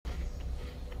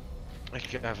Ich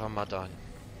gehe einfach mal dahin.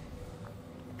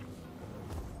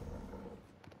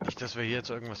 Nicht, dass wir hier jetzt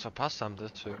irgendwas verpasst haben,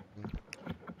 deswegen.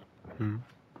 Hm.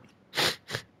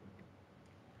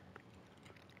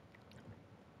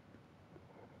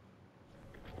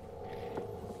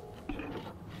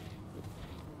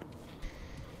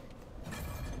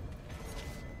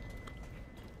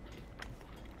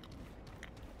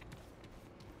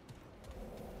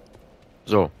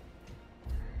 So.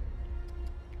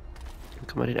 Dann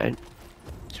kann man den ein...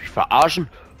 Willst du mich verarschen?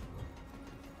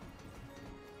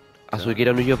 Achso, ja. Geht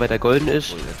er nur hier, weil der golden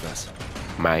ist?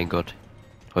 Mein Gott.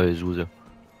 Heulsuse.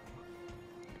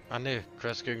 Ah ne,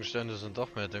 Questgegenstände sind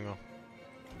doch mehr Dinger.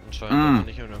 Anscheinend aber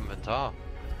nicht im Inventar.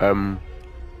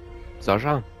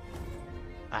 Sascha?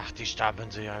 Ach, die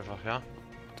stapeln sich einfach, ja?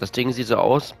 Das Ding sieht so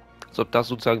aus, als ob das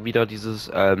sozusagen wieder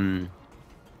dieses,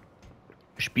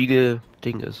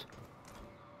 Spiegel-Ding ist.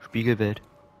 Spiegelwelt.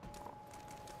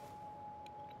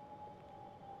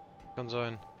 Kann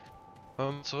sein.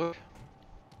 Zurück.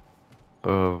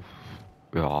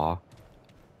 Ja.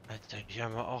 Alter, hier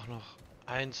haben wir auch noch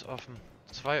 1 offen,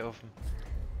 2 offen.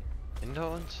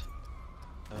 Hinter uns?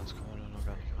 Ja, uns kommen wir da noch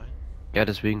gar nicht rein. Ja,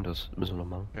 deswegen, das müssen wir noch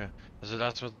machen. Okay. Also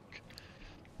dazu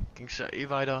ging's ja eh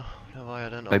weiter. Da war ja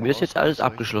dann Bei mir ist jetzt alles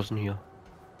abgeschlossen hier.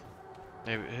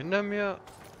 Ne, hinter mir.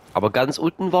 Aber ganz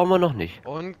unten waren wir noch nicht.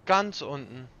 Und ganz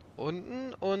unten.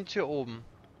 Unten und hier oben.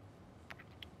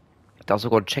 Da ist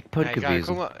sogar ein Checkpoint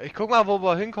gewesen. Ich guck mal, wo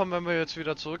wir hinkommen, wenn wir jetzt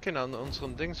wieder zurückgehen an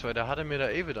unseren Dings, weil der hatte mir da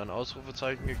eh wieder ein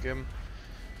Ausrufezeichen gegeben.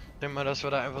 Ich denke mal, dass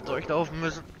wir da einfach durchlaufen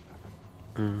müssen.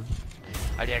 Mhm.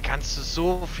 Alter, kannst du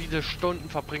so viele Stunden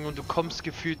verbringen und du kommst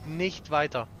gefühlt nicht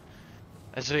weiter.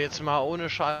 Also jetzt mal ohne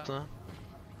Scheiß, ne?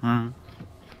 Mhm.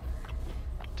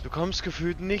 Du kommst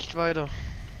gefühlt nicht weiter.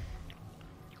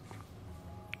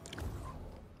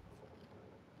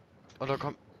 Oder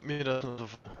kommt mir das nur so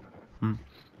vor? Mhm.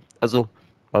 Also,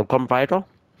 man kommt weiter.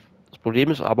 Das Problem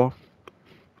ist aber,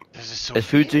 Das ist so es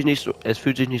fühlt sich nicht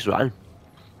so an.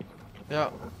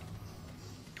 Ja.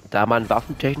 Da man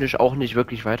waffentechnisch auch nicht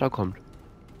wirklich weiterkommt.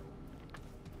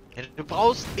 Ja, du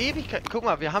brauchst Ewigkeit. Guck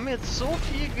mal, wir haben jetzt so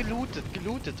viel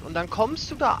gelootet und dann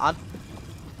kommst du da an.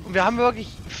 Und wir haben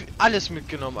wirklich alles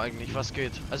mitgenommen eigentlich, was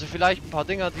geht. Also vielleicht ein paar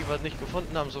Dinger, die wir nicht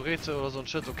gefunden haben, so Rätsel oder so ein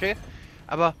Shit, okay.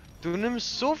 Aber du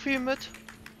nimmst so viel mit.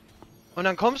 Und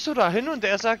dann kommst du da hin und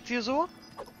der sagt dir so: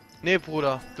 Nee,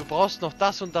 Bruder, du brauchst noch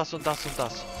das und das und das und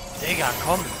das. Digga,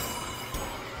 komm.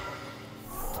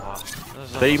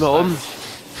 Dreh dich mal um.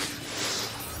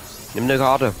 Nimm eine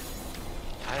Karte.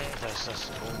 Alter, ist das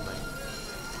dumm,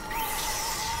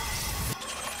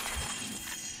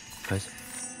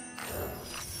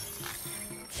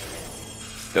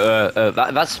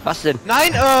 ey. Was denn?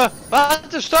 Nein,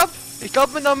 warte, stopp! Ich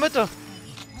glaube in der Mitte.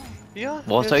 Hier?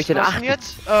 Worauf soll ich denn achten?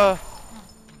 Jetzt?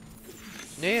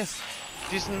 Nee,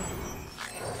 diesen...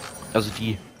 Also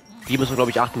die müssen wir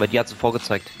glaube ich achten, weil die hat sie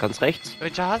vorgezeigt. Ganz rechts.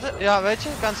 Welche hatte? Ja, welche?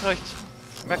 Ganz rechts.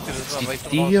 Merkt ihr das mal, weil ich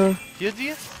Die hier? Hier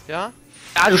die? Ja?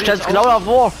 Ah, du stellst genau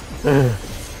davor!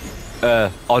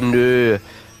 Oh nö.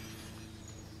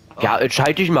 Ja,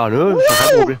 entscheid dich mal, ne? Ist doch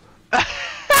kein Problem.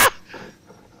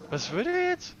 Was will der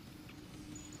jetzt?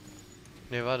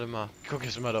 Ne, warte mal. Ich guck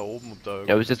jetzt mal da oben, ob da irgendwas...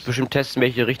 Ja, du willst jetzt bestimmt testen,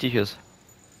 welche richtig ist.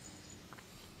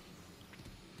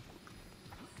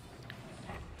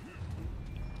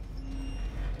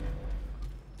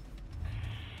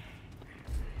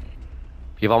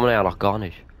 Hier waren wir ja noch gar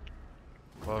nicht.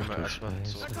 Wollen wir erstmal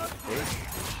zurück.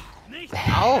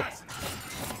 Au!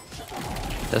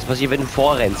 Das passiert, wenn du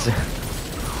vorrennst. Du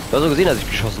hast so gesehen, dass ich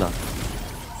geschossen habe.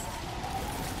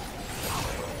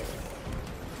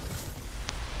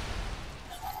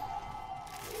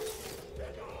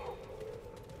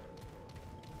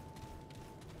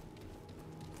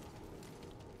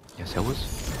 Ja, servus.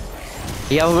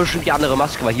 Hier haben wir bestimmt die andere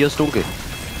Maske, weil hier ist dunkel.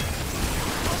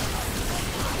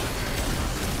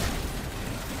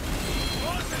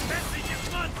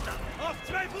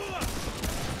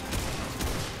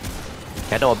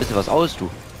 Ich hätte aber ein bisschen was aus, du.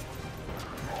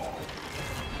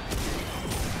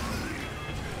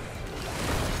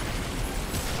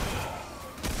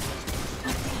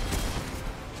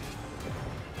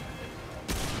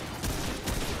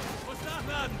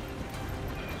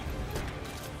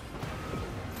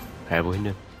 Ja, wohin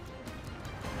denn?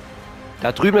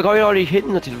 Da drüben kann ich auch nicht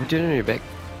hin, da teleportiert er nicht weg.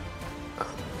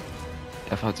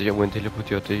 Er hat sich irgendwo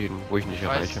teleportiert, wo ich nicht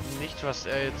erreiche. Ich weiß nicht, was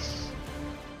er jetzt...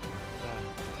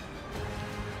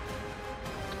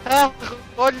 Ach,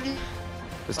 Olli!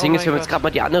 Das Ding ist, wir haben jetzt gerade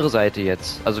mal die andere Seite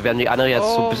jetzt. Also wir haben die andere jetzt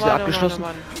so ein bisschen abgeschlossen.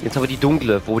 Mann. Jetzt haben wir die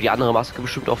dunkle, wo wir die andere Maske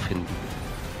bestimmt auch finden.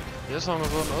 Hier ist noch mal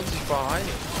so ein unsichtbarer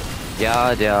Heilig.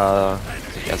 Ja, der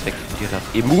sich erst wegteleportiert hat.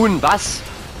 Immun, was?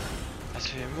 Was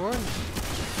für ein Mund?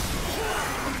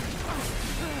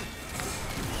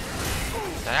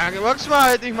 Naja, gewachs mal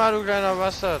halt nicht mal, du kleiner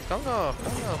Bastard. Komm doch,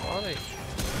 auch nicht.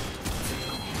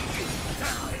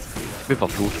 Ich bin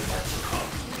verflucht.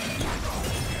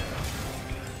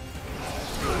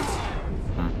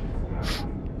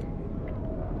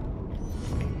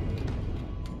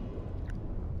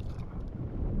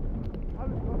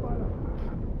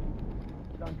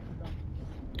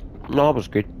 Na, aber es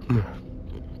geht.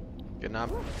 Genau.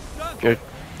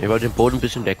 Ich wollte den Boden ein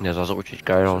bisschen decken, der sah so richtig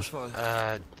geil aus.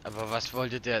 Aber was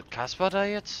wollte der Kasper da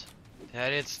jetzt? Der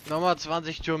hat jetzt nochmal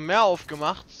 20 Türen mehr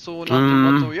aufgemacht, so nach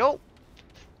dem Motto, yo.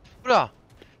 Oder?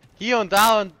 Hier und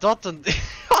da und dort und...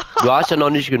 Du hast ja noch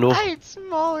nicht genug. Halt's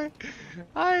Maul!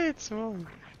 Halt's Maul!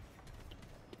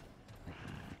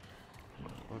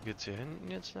 Wo geht's hier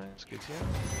hinten jetzt lang? Es geht hier.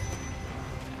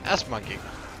 Erstmal ein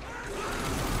Gegner.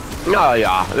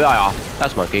 Ja.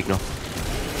 Erstmal Gegner.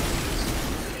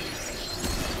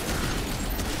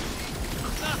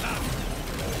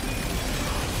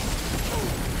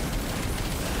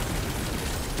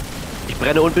 Ich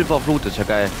brenne und bin verflucht, ist ja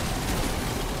geil.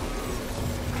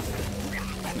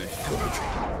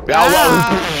 Ja,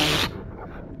 wow.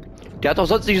 Der hat doch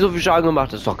sonst nicht so viel Schaden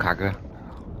gemacht, das ist doch kacke.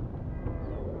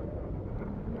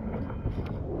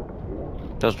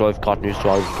 Das läuft gerade nicht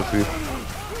so, habe ich das Gefühl.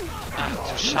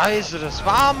 Ach du Scheiße, das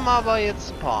waren aber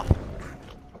jetzt ein paar.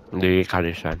 Nee, kann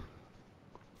nicht sein.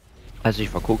 Hast dich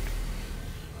verguckt.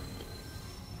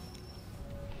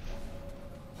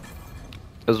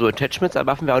 Also Attachments an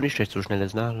Waffen wäre auch nicht schlecht, so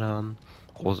schnelles Nachladen,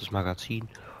 großes Magazin.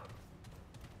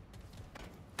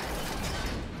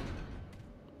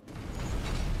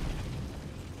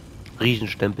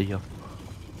 Riesenstempel hier.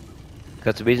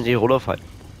 Kannst du wesentlich runterfallen.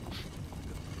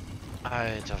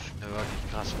 Alter,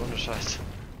 wirklich krass, ohne Scheiß.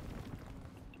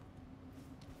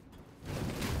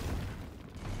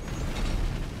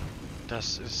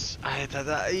 Das ist... Alter,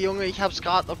 da, Junge, ich hab's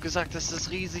gerade noch gesagt, dass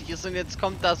das riesig ist und jetzt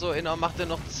kommt da so einer und macht er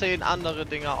noch 10 andere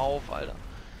Dinge auf, Alter.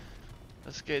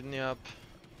 Was geht denn hier ab?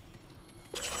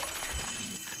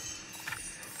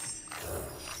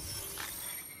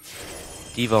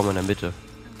 Die war in der Mitte.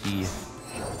 Die.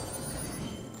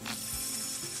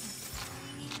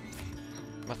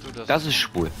 Mach du das. Das ist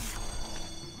schwul.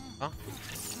 Ah?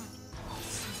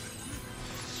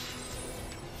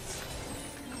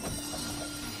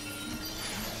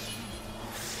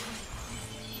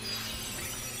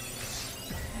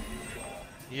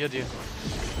 Hier, die.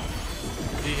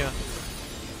 Die hier.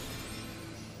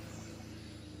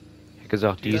 Ich hab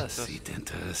gesagt, die. Das sieht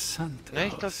interessant Ne,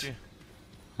 ich aus. glaub die.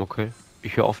 Okay,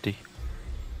 ich höre auf dich.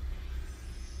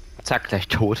 Zack, gleich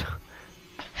tot.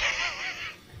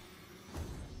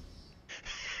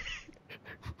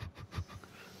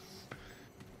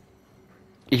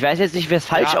 Ich weiß jetzt nicht, wer es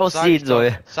falsch Ja, aussehen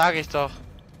soll. Sag ich doch.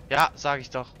 Ja, sag ich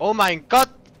doch. Oh mein Gott,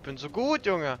 bin so gut,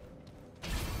 Junge.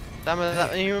 Damit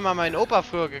hat ich immer meinen Opa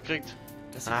früher gekriegt.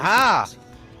 Aha!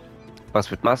 Was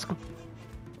mit Masken?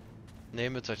 Ne,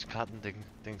 mit solchen Kartendings.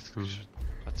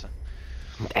 Warte.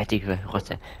 Mit dicke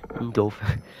Rotze. Doof.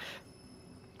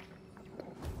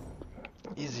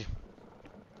 Easy.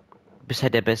 Du bist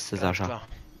halt der Beste, Ganz Sascha. klar.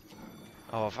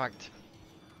 Aber Fakt.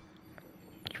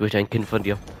 Ich möchte ein Kind von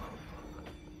dir.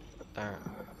 Danke.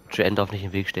 Joanne darf nicht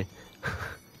im Weg stehen.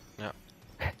 Ja.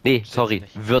 Nee, sorry,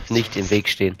 nicht. wird nicht im Weg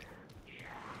stehen.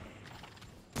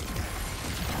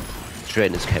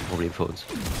 Joanne ist kein Problem für uns.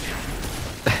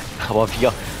 Aber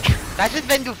wir. Was ist,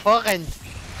 wenn du vorrennst?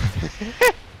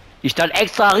 Ich stand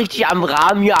extra richtig am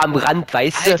Rahmen hier am Rand,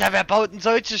 weißt du? Alter, wer baut denn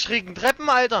solche schrägen Treppen,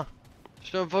 Alter?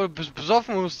 Stell dir vor, du bist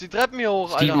besoffen, musst die Treppen hier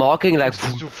hoch, Stephen Alter. Hawking, like,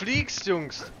 Du fliegst,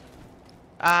 Jungs.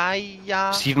 Ah,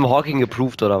 ja. Stephen Hawking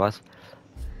approved oder was?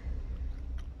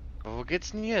 Aber wo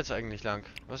geht's denn hier jetzt eigentlich lang?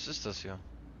 Was ist das hier?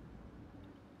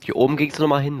 Hier oben ging es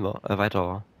nochmal hin, weiter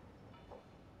war.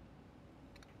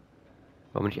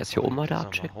 Wollen wir nicht erst hier oben weiter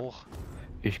Geht's noch mal abchecken? hoch.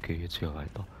 Ich gehe jetzt hier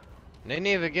weiter.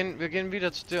 Nee, wir gehen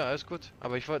wieder zu dir, alles gut.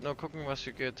 Aber ich wollte nur gucken, was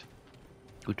hier geht.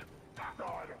 Gut.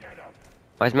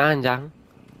 Was machen Sachen?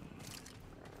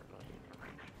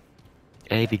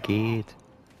 Ey, wie geht?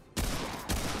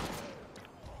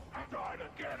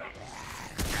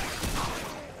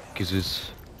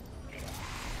 Gesüß.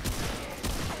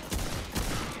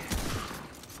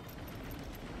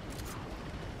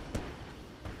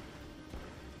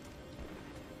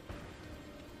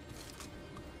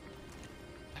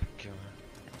 Junge.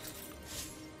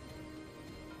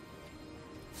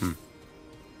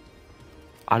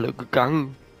 Alle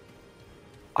gegangen.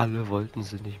 Alle wollten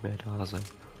sie nicht mehr da sein.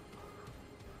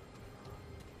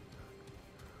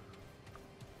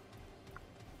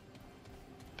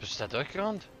 Bist du da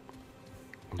durchgerannt?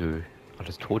 Nö,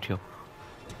 alles tot hier.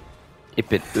 Ich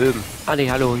bin oben. Ah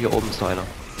ne, hallo, hier oben ist noch einer.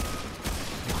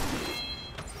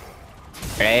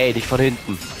 Ey, nicht von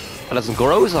hinten. Ah, das ist ein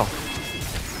Großer.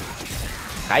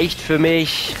 Reicht für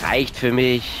mich, reicht für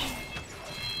mich.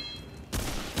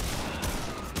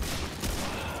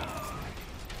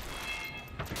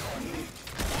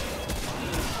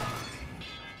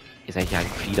 Ihr seid ja ein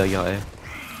Flieder hier, ey.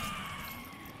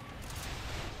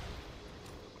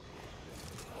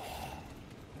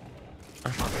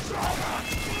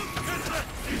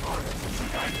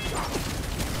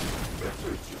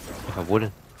 Ja, wo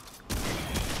denn?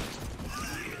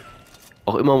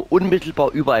 Auch immer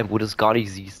unmittelbar über einem, wo du es gar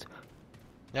nicht siehst.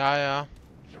 Ja, ja.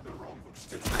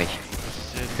 Frech.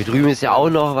 Hier drüben ist ja auch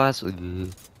noch was.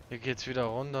 Hier geht's wieder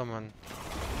runter, Mann.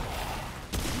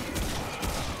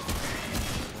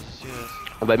 Was ist hier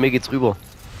jetzt? Und bei mir geht's rüber.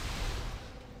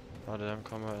 Warte, dann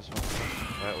kommen wir erstmal.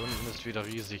 Weil unten ist wieder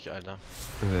riesig, Alter.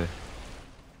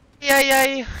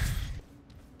 Eieiei.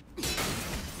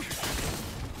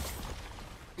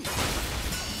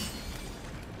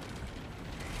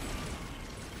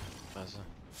 Also.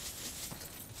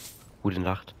 Gute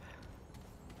Nacht.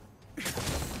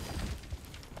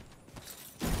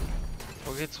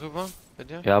 Wo geht's rüber? Bei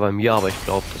dir? Ja, bei mir, aber ich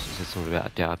glaube, das ist jetzt nur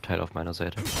der Abteil auf meiner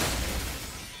Seite.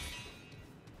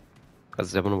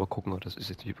 Also selber nur mal gucken, das ist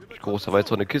jetzt nicht wirklich groß, aber jetzt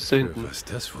so eine Kiste hinten. Was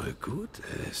das wohl gut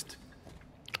ist.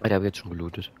 Ah, der wird jetzt schon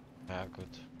gelootet. Ja, gut.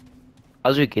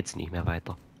 Also hier geht's nicht mehr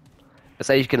weiter. Das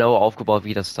ist eigentlich genau aufgebaut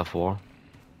wie das davor.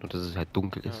 Nur dass es halt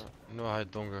dunkel ist. Ja, nur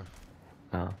halt dunkel.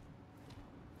 Ja.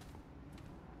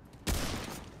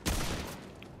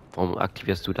 Warum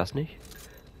aktivierst du das nicht?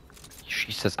 Ich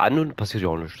schieß das an und passiert ja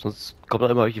auch nichts. Sonst kommt da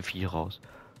immer welche Vieh raus.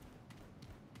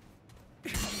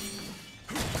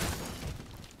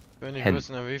 Wenn ich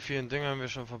wissen, an wie vielen Dingern wir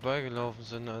schon vorbeigelaufen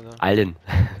sind, Alter. Allen.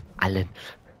 Allen.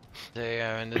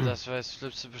 Digga, wenn du das weißt,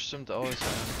 flippst du bestimmt aus, Alter.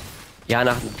 Ja,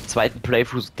 nach dem zweiten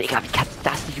Playthrough. Digga, wie kannst du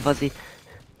das nicht übersehen?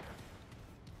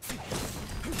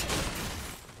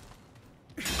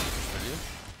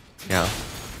 Ja.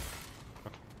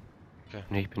 Okay.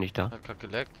 Nee, ich bin nicht da. Hat grad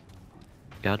geleckt.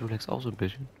 Ja, du leckst auch so ein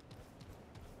bisschen.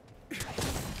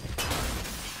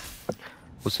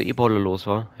 Wo ist der E-Bolle los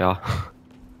war? Ja.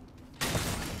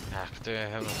 Ach, der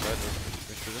Herr noch weiter.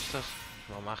 Wie viel ist das?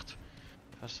 Nur Macht.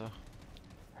 Passt doch.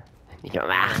 Nicht mehr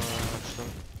macht.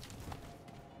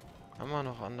 Haben wir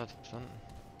noch 100 Stunden?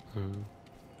 Hm.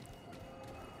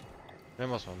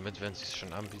 Nehmen wir es mal mit, wenn es sich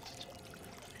schon anbietet.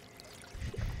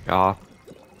 Ja.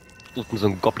 Unten so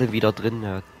ein Goblin wieder drin,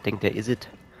 der denkt, der ist es.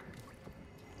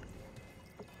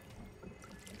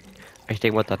 Ich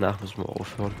denke mal, danach müssen wir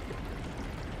aufhören.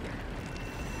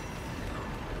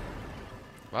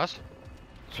 Was?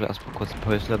 Ich will erstmal kurz ein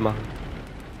Päuschen machen.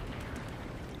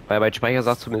 Weil mein Speicher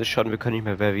sagt zumindest schon, wir können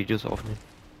nicht mehr Videos aufnehmen.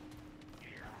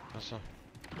 Achso.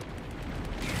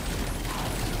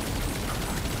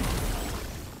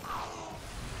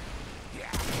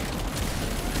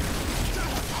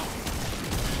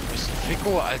 Du bist ein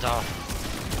Fico, Alter.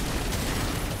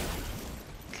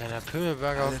 Kleiner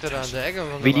Pimmelberger hockt da an der Ecke.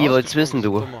 Und Wie die wollt's wissen,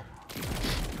 du.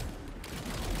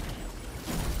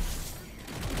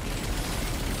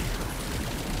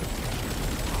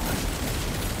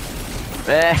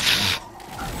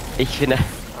 Ich finde.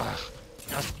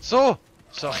 Ach so!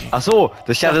 Sorry. Ach so,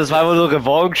 das war einfach nur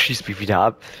Revanche, schießt mich wieder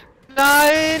ab.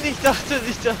 Nein, ich dachte,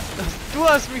 du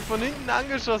hast mich von hinten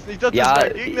angeschossen. Ich dachte, Ja, das war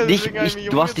ein Gegner, deswegen hab ich mich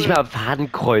du hast nicht umgedreht. mal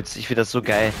Fadenkreuz. Ich finde das so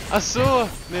geil. Ach so,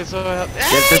 nee, sorry.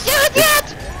 Das-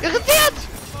 Irritiert!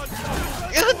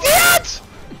 Irritiert!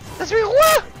 Lass mich in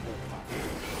Ruhe!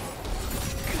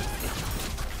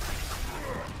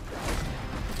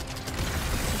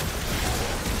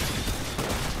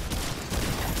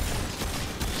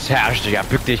 Herrscht, ja,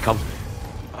 bück dich, komm.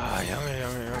 Ah, Junge,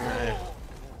 ey.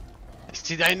 Ist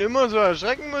die einen immer so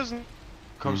erschrecken müssen?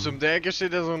 Kommst du um der Ecke,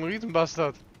 steht da so ein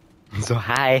Riesenbastard. So,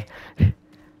 hi.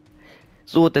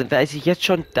 So, dann weiß ich jetzt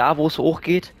schon, da wo es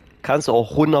hochgeht, kannst du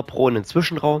auch 100 Pro in den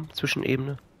Zwischenraum,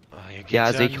 Zwischenebene. Ah, hier geht's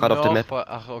Ja, sehe ich gerade auf der Map.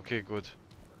 Ach, okay, gut.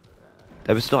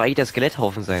 Da müsste doch eigentlich der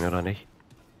Skeletthaufen sein, oder nicht?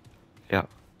 Ja.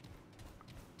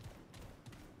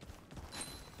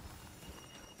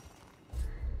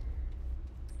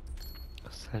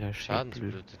 Was ist halt der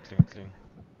Schadensblöde, kling.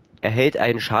 Erhält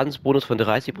einen Schadensbonus von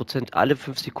 30%. Alle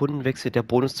 5 Sekunden wechselt der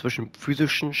Bonus zwischen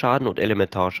physischen Schaden und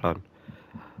Elementarschaden.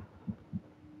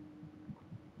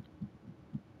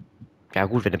 Ja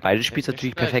gut, wenn du beide spielst,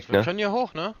 natürlich perfekt, Wir ne? können hier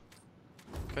hoch, ne?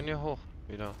 Können hier hoch,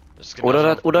 wieder. Das ist Oder,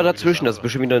 genauso oder aufgebaut wie dazwischen, das ist andere.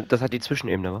 bestimmt wieder, das hat die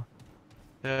Zwischenebene, wa?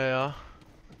 Ja.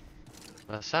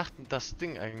 Was sagt denn das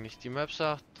Ding eigentlich? Die Map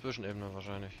sagt Zwischenebene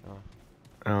wahrscheinlich,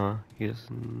 ja. Ja, hier ist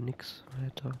nix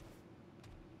weiter.